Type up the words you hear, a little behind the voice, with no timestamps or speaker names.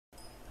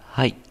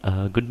Hi,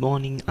 good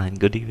morning and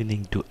good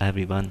evening to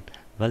everyone.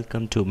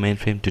 Welcome to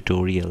Mainframe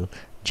tutorial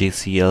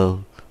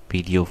JCL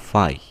video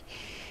 5.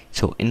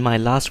 So in my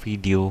last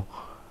video,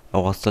 I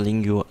was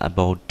telling you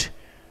about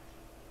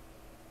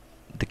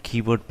the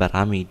keyword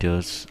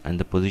parameters and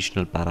the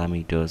positional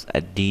parameters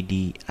at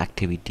DD,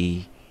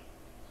 activity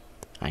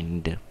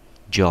and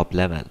job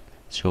level.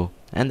 So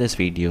in this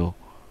video,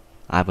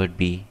 I would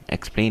be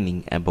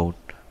explaining about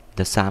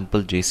the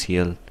sample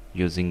JCL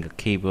using a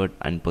keyword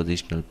and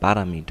positional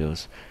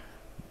parameters.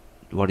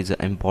 What is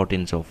the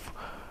importance of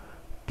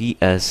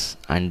PS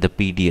and the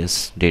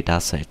PDS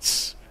data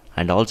sets,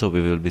 and also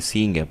we will be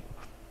seeing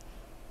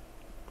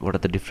what are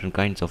the different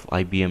kinds of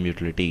IBM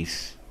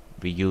utilities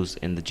we use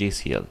in the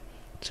JCL.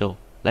 So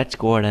let's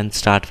go ahead and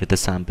start with the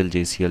sample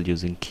JCL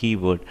using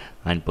keyword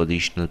and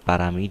positional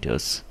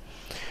parameters.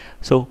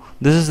 So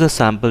this is the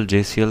sample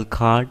JCL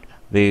card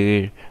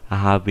where I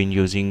have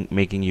been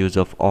making use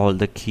of all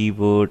the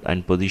keyword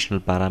and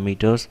positional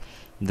parameters.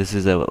 This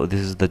is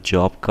the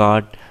job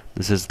card,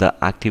 this is the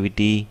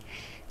activity,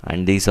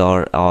 and these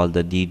are all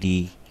the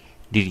DD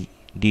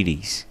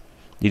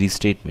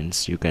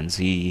statements. You can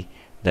see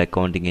the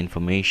accounting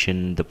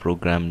information, the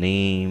program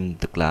name,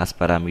 the class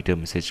parameter,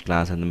 message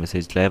class and the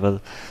message level,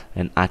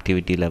 and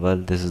activity level.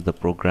 This is the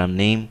program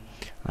name,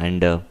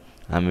 and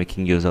I'm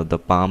making use of the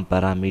palm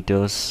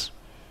parameters.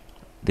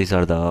 These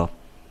are the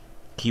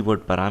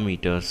keyword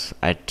parameters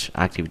at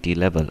activity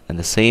level. And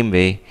the same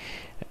way,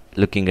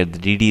 looking at the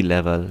DD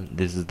level,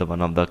 this is the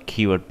one of the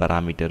keyword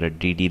parameter at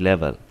DD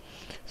level.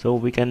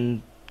 So I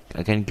can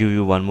give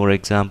you one more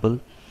example.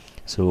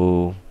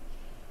 So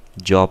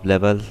job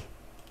level,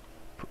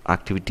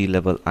 activity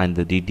level and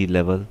the DD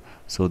level.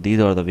 So these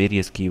are the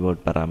various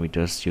keyword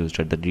parameters used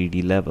at the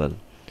DD level.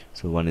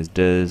 So one is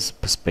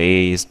disk,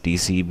 space,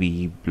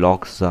 DCB,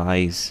 block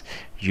size,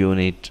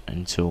 unit,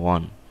 and so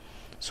on.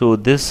 So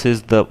this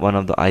is the one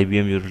of the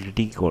IBM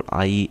utility called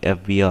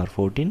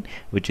IEFBR14,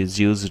 which is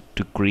used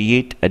to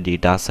create a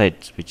data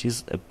set, which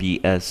is a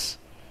PS.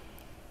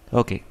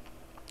 Okay,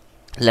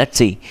 let's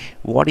see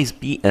what is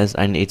PS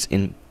and its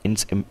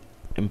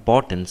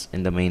importance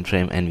in the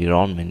mainframe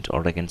environment,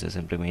 or I can say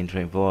simply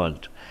mainframe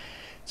world.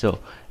 So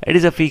it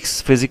is a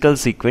physical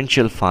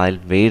sequential file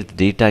where the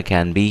data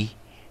can be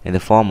in the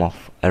form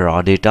of a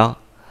raw data,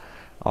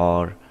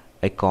 or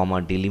a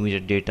comma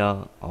delimited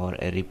data, or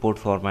a report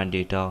format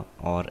data,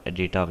 or a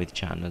data with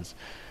channels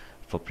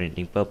for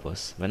printing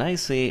purpose. When I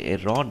say a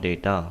raw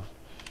data,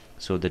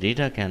 so the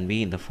data can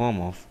be in the form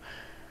of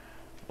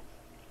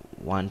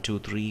 1 2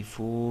 3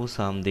 4,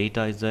 some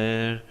data is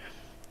there,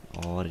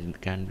 or it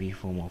can be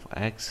form of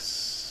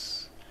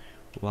X,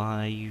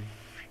 Y,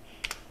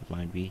 it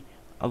might be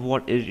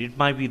it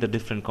might be the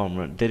different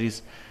component.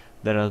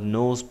 There are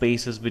no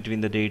spaces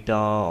between the data,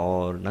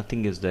 or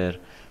nothing is there,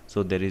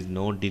 so there is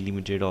no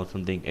delimited or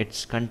something.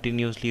 It's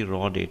continuously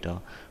raw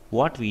data.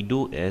 What we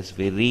do is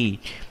we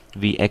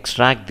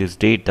extract this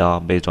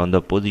data based on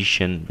the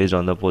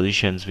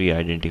positions we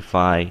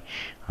identify,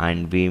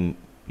 and we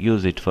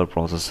use it for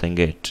processing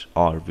it,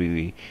 or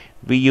we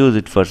use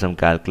it for some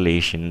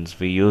calculations,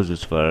 we use it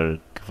for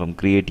from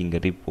creating a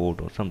report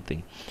or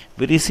something.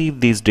 We receive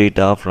these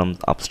data from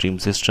upstream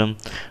system,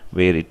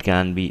 where it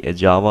can be a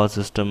Java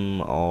system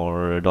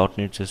or a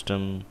 .NET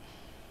system,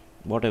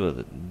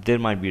 whatever. There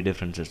might be a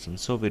different system.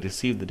 So we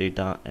receive the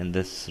data in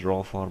this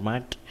raw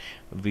format,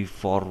 we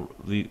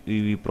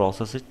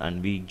process it,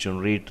 and we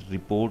generate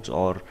reports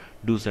or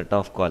do set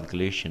of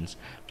calculations.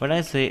 When I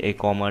say a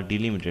comma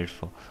delimited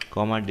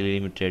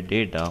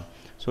data,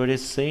 so it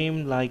is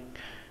same like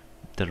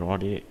the raw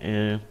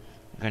data.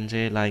 I can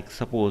say, like,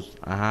 suppose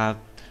I have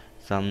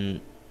some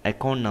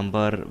account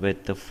number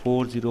with the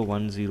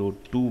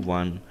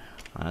 401021,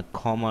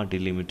 comma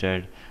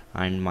delimited,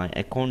 and my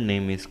account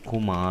name is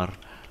Kumar,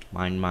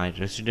 and my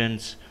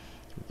residence,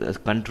 the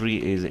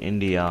country is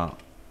India,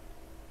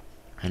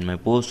 and my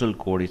postal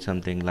code is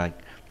something like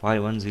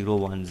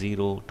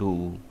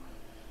 510102,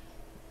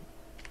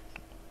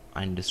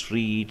 and the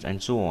streets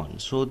and so on.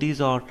 So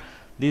these are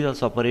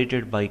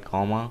separated by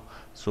comma,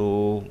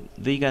 so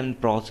we can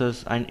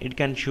process, and it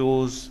can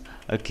shows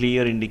a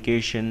clear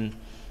indication.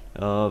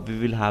 We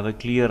will have a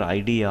clear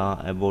idea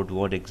about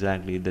what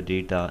exactly the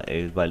data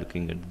is by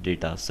looking at the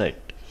data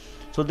set.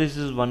 So this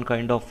is one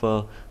kind of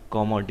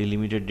comma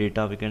delimited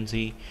data we can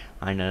see,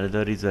 and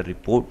another is a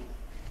report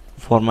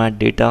format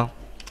data.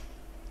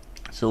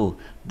 So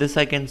this,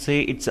 I can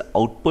say, it's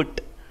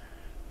output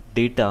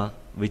data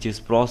which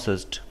is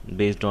processed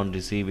based on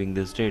receiving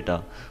this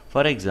data.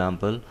 For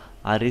example,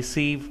 I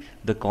receive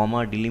the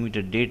comma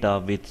delimited data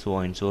with so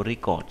and so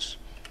records,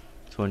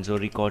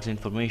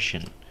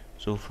 information.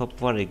 So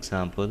for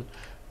example,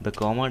 the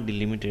comma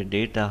delimited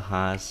data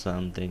has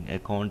something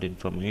account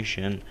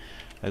information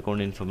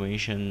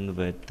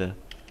with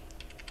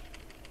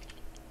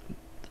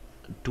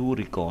two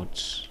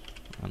records.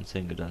 I'm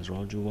saying it as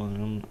Raju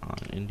 1 on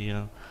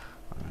India,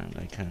 and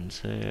I can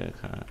say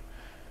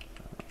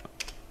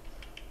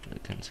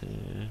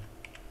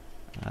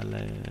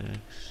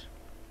Alex,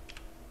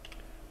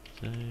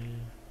 say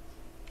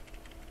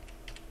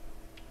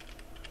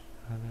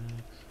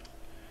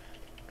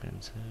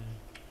cancel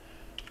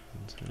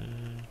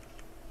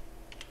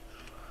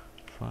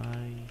 5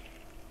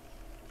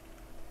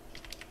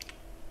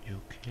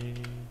 UK.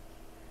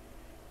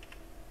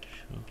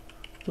 Sure.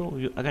 So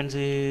I can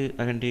say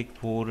I can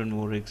take more and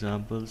more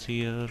examples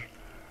here.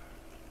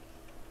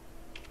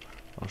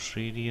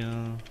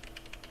 Australia.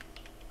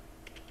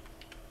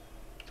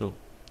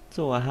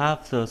 So I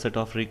have the set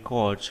of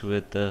records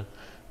with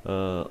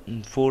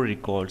 4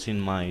 records in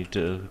my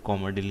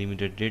comma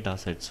delimited data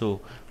set.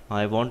 So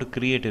I want to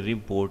create a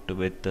report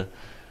with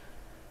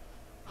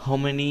how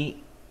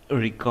many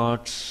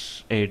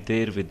records are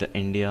there with the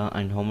India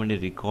and how many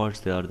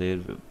records they are there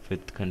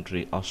with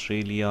country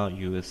Australia,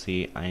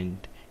 USA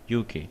and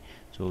UK.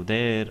 So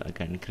there I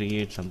can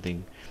create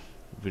something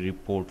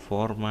report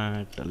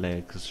format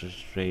like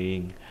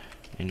string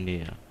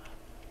India.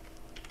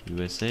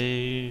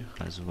 USA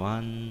has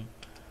 1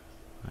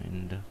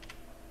 and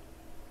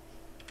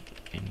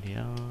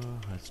India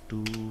has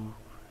 2,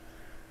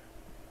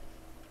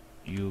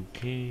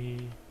 UK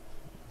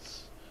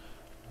has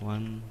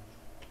 1,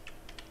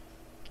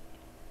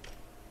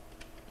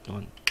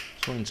 so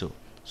and so.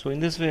 So in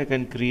this way I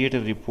can create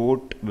a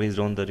report based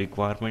on the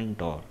requirement,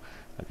 or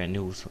I can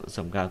use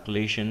some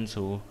calculation.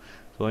 So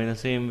in the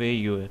same way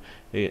you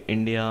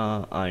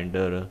India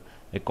under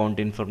account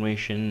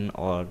information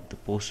or the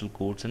postal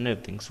codes and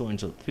everything, so and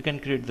so we can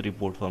create the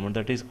report format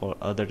that is called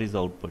that is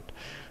output.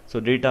 So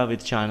data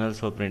with channels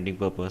for printing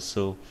purpose.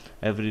 So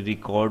every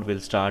record will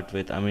start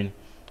with, I mean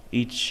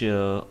each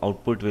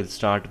output will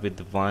start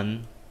with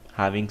 1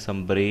 having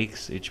some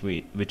breaks, which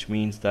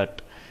means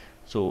that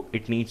so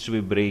it needs to be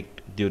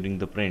breaked during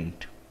the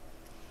print.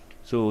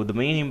 So the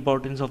main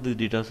importance of the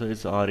data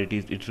sets are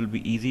it will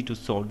be easy to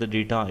sort the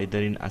data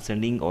either in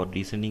ascending or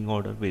descending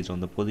order based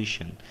on the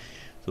position.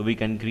 So we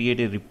can create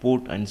a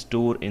report and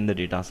store in the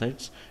data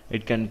sets.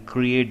 It can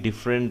create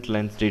different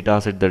length data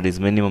set, that is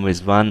minimum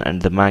is 1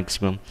 and the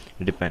maximum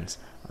it depends.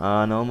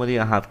 Normally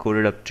I have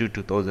coded up to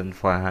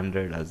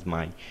 2500 as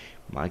my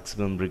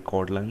maximum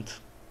record length.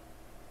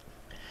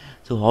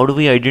 So how do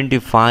we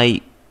identify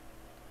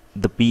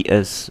the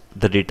PS,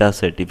 the data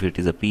set, if it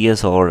is a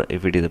PS or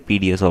if it is a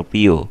PDS or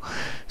PO?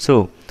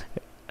 So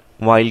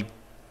while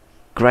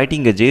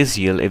writing a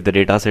JCL, if the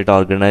dataset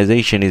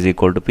organization is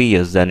equal to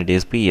PS, then it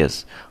is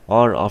PS.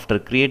 Or after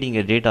creating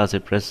a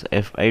dataset, press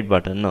F8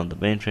 button on the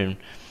mainframe.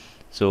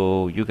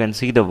 So you can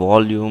see the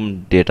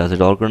volume, dataset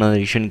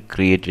organization,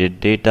 created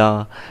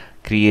data,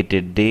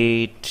 created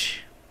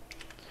date,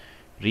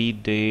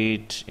 read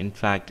date. In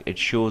fact it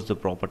shows the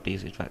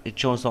properties. In fact it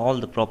shows all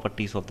the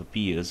properties of the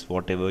PS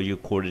whatever you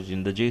coded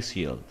in the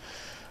JCL.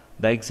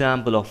 The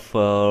example of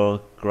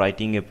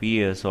writing a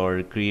PS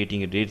or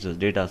creating a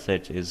data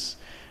set is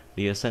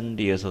DSN,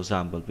 DSO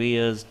sample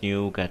PS,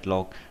 new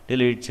catalog,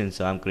 delete.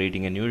 Since I'm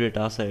creating a new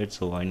data set,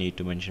 so I need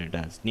to mention it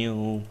as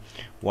new.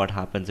 What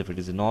happens if it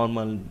is a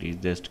normal?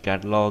 Just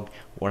catalog.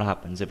 What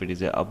happens if it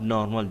is a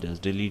abnormal?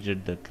 Just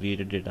deleted the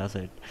created data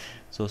set.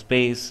 So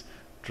space,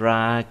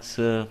 tracks,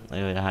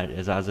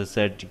 as I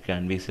said, it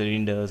can be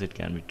cylinders, it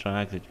can be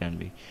tracks, it can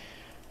be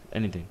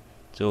anything.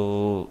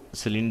 So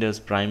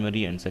cylinders,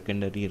 primary and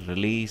secondary.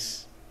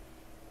 Release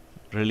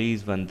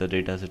when the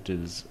dataset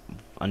is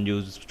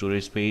unused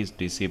storage space.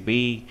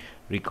 DCB,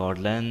 record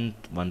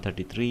length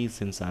 133.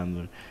 Since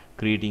I'm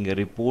creating a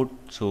report,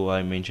 so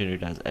I mention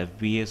it as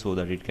FBA so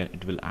that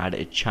it will add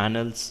a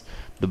channels.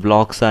 The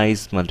block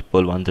size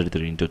multiple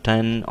 133 into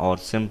 10, or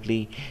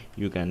simply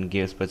you can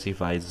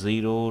specify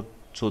 0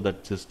 so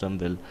that system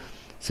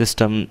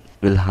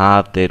will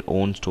have their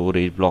own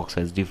storage block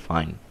size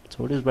defined.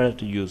 So it is better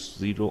to use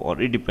 0, or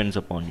it depends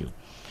upon you.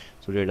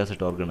 So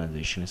dataset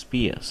organization is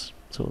PS.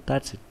 So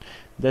that's it.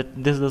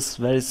 This is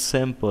a very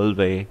simple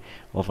way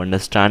of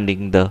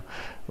understanding the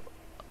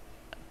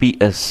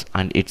PS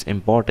and its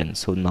importance.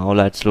 So now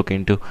let's look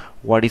into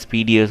what is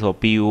PDS or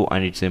PO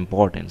and its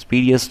importance.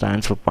 PDS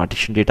stands for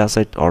partition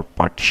dataset or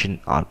partition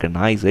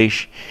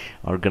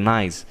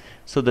organize.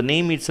 So the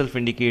name itself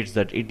indicates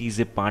that it is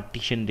a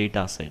partition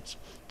dataset.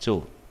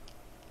 So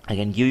I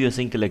can give you a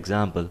single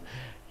example.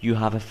 You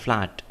have a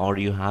flat or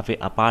you have a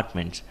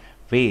apartment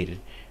where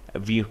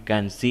we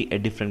can see a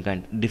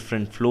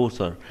different floors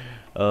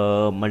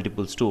or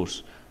multiple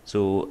stores.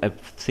 So a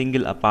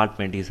single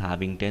apartment is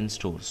having 10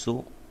 stores.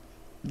 So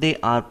they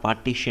are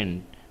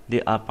partitioned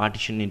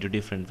into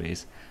different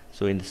ways.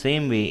 So in the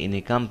same way, in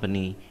a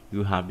company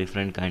you have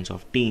different kinds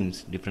of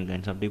teams, different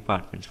kinds of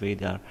departments where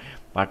they are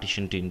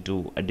partitioned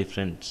into a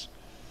different.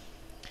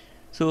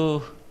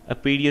 So a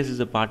PDS is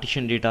a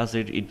partition data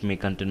set. It may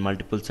contain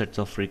multiple sets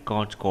of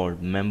records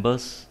called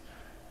members.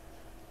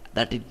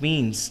 That it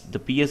means the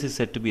PS is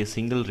said to be a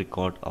single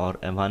record or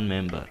a one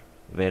member,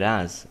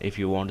 whereas if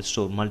you want to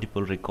store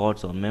multiple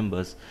records or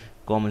members,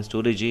 common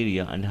storage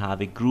area and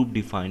have a group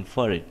defined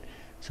for it,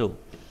 so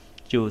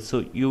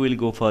you will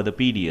go for the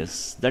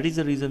PDS. That is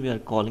the reason we are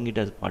calling it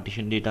as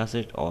partition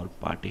dataset or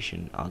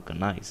partition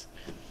organize.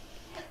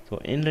 So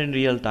in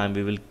real time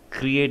we will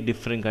create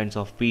different kinds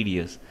of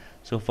PDS.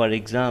 So for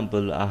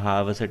example, I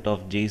have a set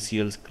of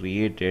JCLs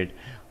created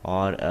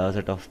or a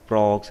set of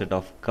procs, set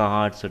of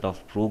cards, set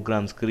of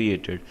programs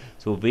created.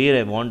 So where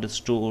I want to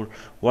store,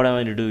 what I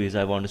want to do is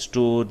I want to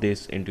store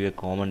this into a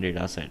common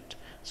data set.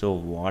 So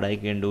what I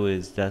can do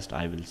is just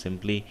I will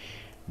simply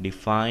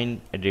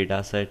define a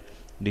data set,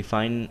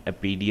 define a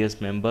PDS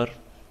member.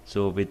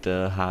 So with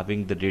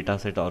having the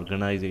dataset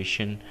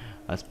organization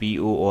as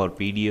PO or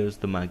PDS,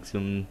 the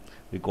maximum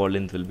record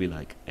length will be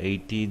like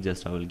 80.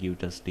 Just I will give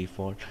it as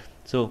default.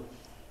 So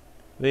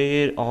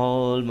where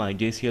all my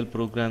JCL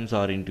programs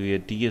are into a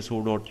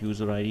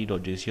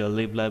tso.userid.jcl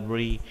lib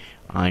library,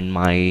 and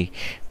my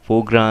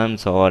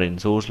programs are in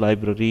source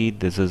library.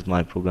 This is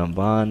my program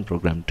 1,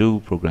 program 2,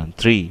 program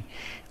 3.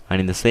 And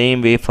in the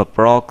same way for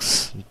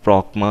procs,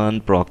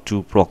 proc1,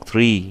 proc2,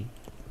 proc3.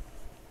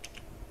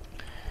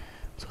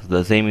 So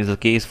the same is the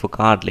case for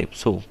card lib.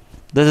 So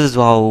this is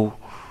how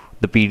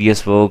the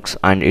PDS works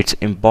and its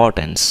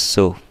importance.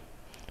 So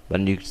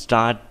when you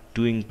start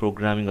doing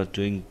programming or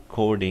doing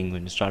coding,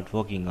 when you start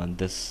working on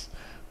this,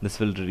 this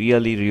will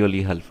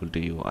really helpful to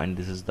you, and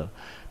this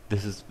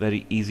is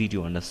very easy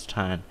to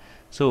understand.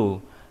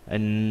 So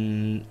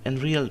in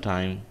real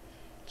time,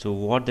 so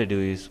what they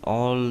do is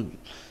all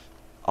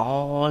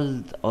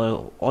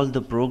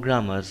the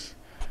programmers,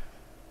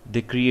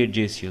 they create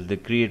JCL, they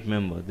create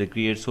member, they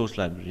create source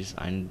libraries,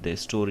 and they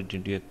store it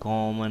into a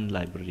common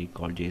library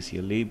called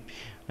JCL lib,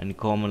 and a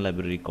common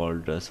library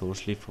called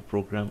source lib for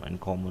program, and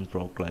common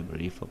proc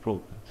library for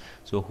program.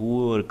 So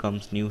whoever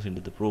comes new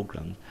into the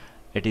program,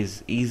 it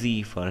is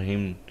easy for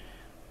him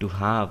to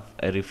have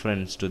a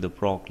reference to the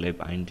proc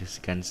lib, and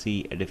just can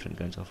see a different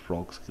kinds of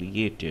procs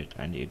created,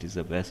 and it is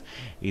the best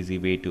easy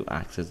way to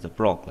access the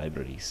proc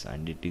libraries,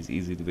 and it is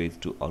easy way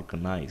to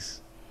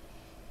organize.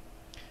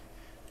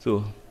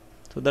 So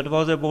that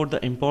was about the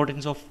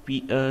importance of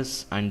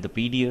PS and the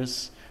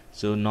PDS.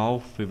 So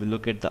now we will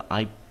look at the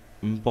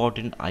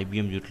important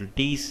IBM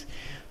utilities.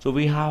 So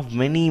we have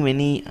many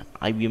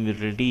IBM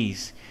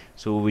utilities,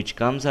 so which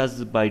comes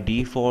as by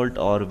default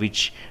or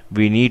which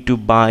we need to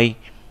buy.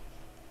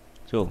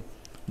 So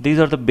these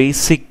are the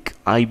basic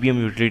IBM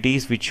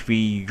utilities which we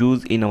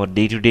use in our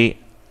day-to-day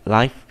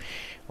life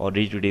or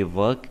day-to-day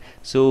work.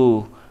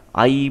 So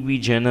IEB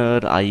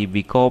Gener,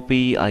 IEB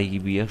Copy,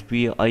 IEB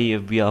FB,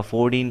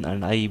 IFBR14,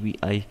 and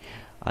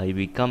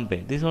IEB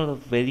Compare. These are the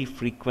very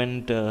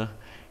frequent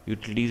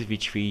utilities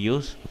which we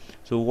use.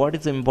 So what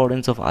is the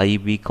importance of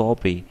IEB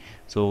Copy?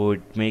 So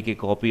it make a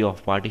copy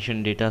of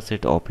partition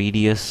dataset or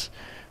PDS.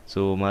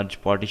 So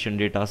merge partition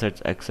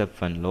datasets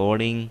except when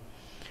loading.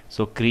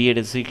 So create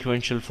a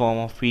sequential form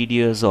of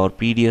PDS or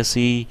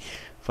PDSE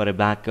for a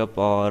backup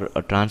or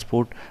a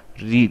transport.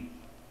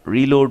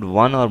 Reload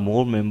one or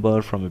more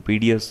member from a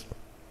PDS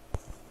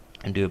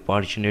into a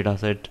partition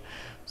dataset.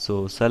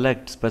 So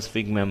select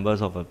specific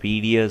members of a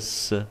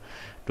PDS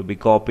to be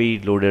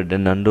copied, loaded,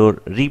 and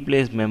unload.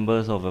 Replace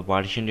members of a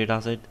partition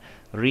dataset.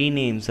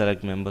 Rename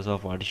select members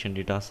of partition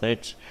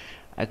datasets.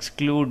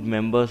 Exclude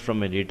members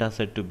from a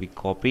dataset to be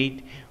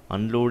copied,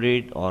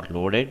 unloaded, or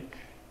loaded.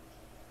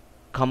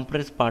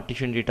 Compress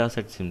partition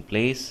datasets in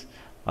place.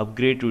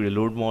 Upgrade to the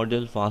load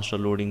module, faster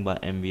loading by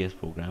MVS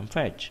program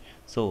fetch.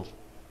 So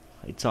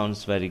it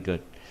sounds very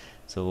good.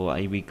 So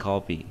IB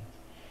copy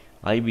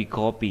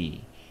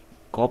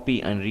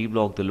copy and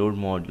reblock the load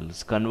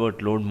modules.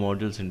 Convert load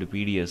modules into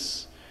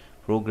PDS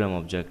program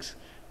objects.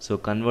 So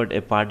convert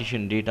a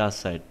partition data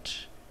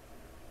set,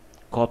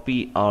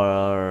 copy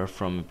or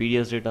from a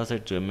PDS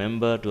dataset to a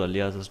member to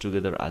aliases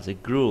together as a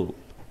group.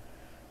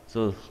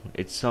 So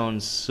it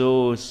sounds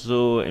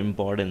so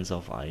importance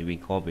of IB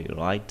copy,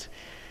 right?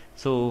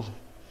 So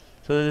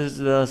this is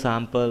the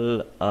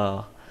sample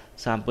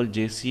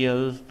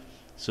JCL.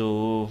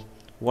 So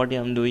what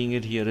I'm doing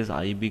it here is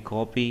IB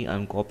copy.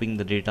 I'm copying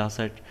the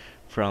dataset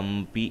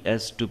from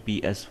PS to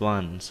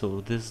PS1.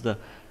 So this is the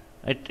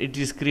it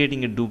is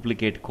creating a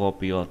duplicate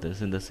copy of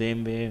this. In the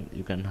same way,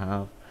 you can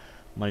have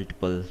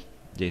multiple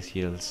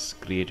JCLs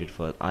created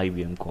for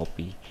IBM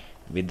copy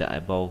with the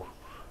above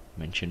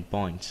mentioned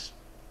points.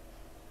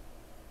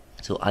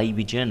 So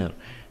IB Gener,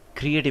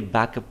 create a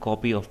backup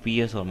copy of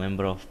PS or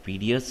member of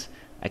PDS.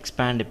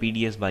 Expand a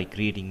PDS by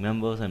creating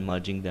members and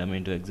merging them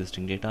into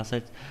existing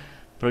datasets.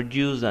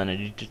 Produce an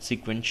edited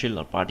sequential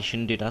or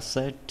partition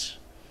dataset.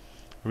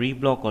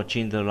 Reblock or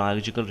change the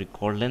logical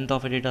record length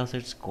of a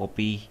dataset.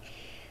 Copy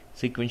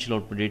sequential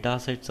output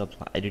datasets,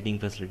 supply editing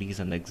facilities,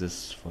 and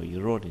exists for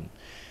your routing.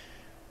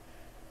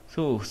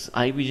 So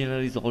IB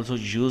Gener is also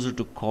used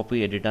to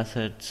copy a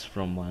datasets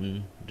from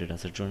one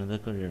dataset to another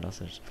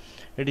dataset.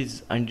 It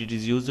is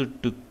used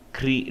to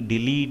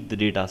delete the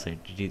dataset.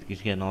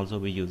 It can also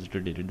be used to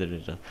delete the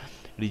data.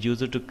 It is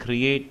used to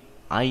create.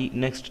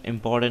 Next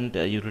important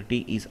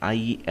utility is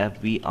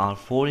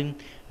IFBR14.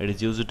 It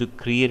is used to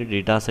create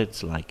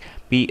datasets like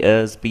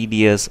PS,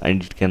 PDS,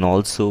 and it can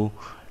also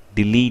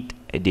delete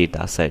a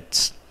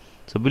datasets.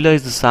 So below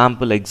is the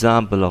sample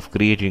example of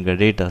creating a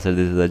dataset.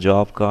 This is a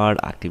job card,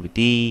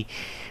 activity,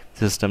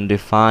 system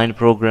defined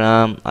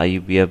program,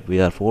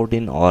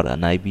 IFBR14 or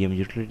an IBM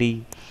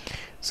utility.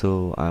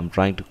 So I'm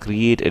trying to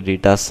create a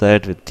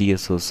dataset with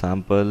TSO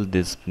sample,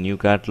 this new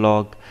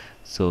catalog.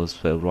 so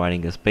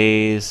providing a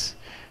space.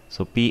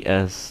 So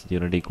PS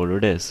unit equal to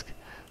disk.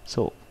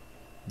 So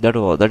that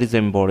is the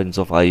importance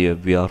of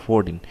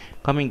IFVR14.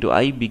 Coming to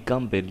IB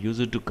compare,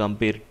 used to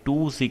compare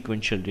two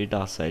sequential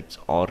data sets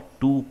or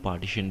two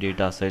partition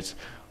data sets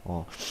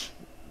or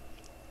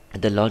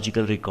at the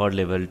logical record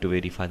level to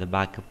verify the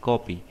backup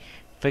copy.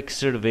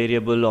 Fixed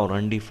variable or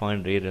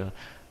undefined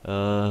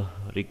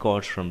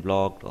records from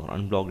blocked or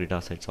unblocked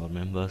datasets or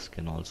members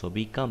can also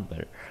be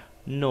compared.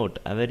 Note,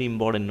 a very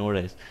important note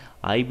is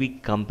IB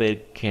compare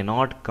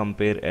cannot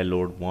compare a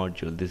load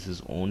module. This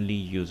is only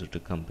used to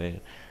compare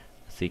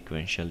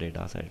sequential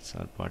datasets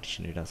or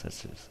partition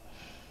datasets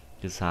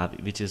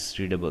which is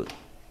readable.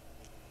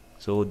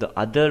 So the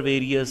other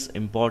various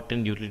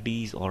important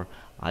utilities or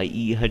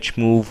IEH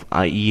move,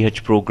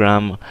 IEH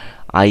program,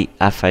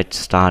 IFH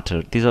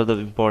starter. These are the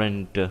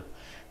important.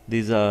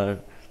 These are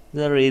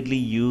rarely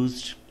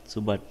used.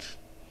 So, but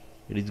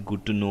it is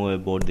good to know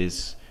about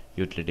these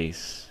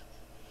utilities.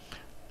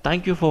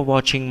 Thank you for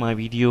watching my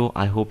video.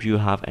 I hope you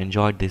have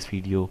enjoyed this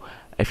video.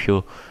 If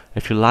you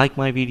like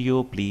my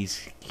video,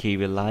 please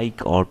give a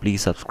like or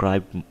please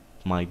subscribe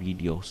my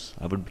videos.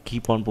 I would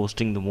keep on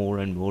posting the more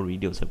and more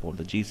videos about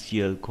the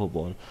JCL,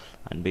 COBOL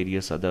and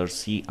various other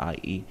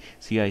CIE,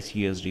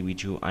 CICS,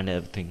 DB2 and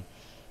everything.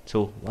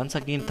 So once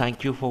again,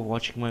 thank you for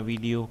watching my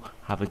video.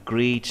 Have a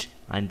great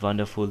and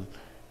wonderful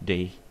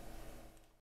day.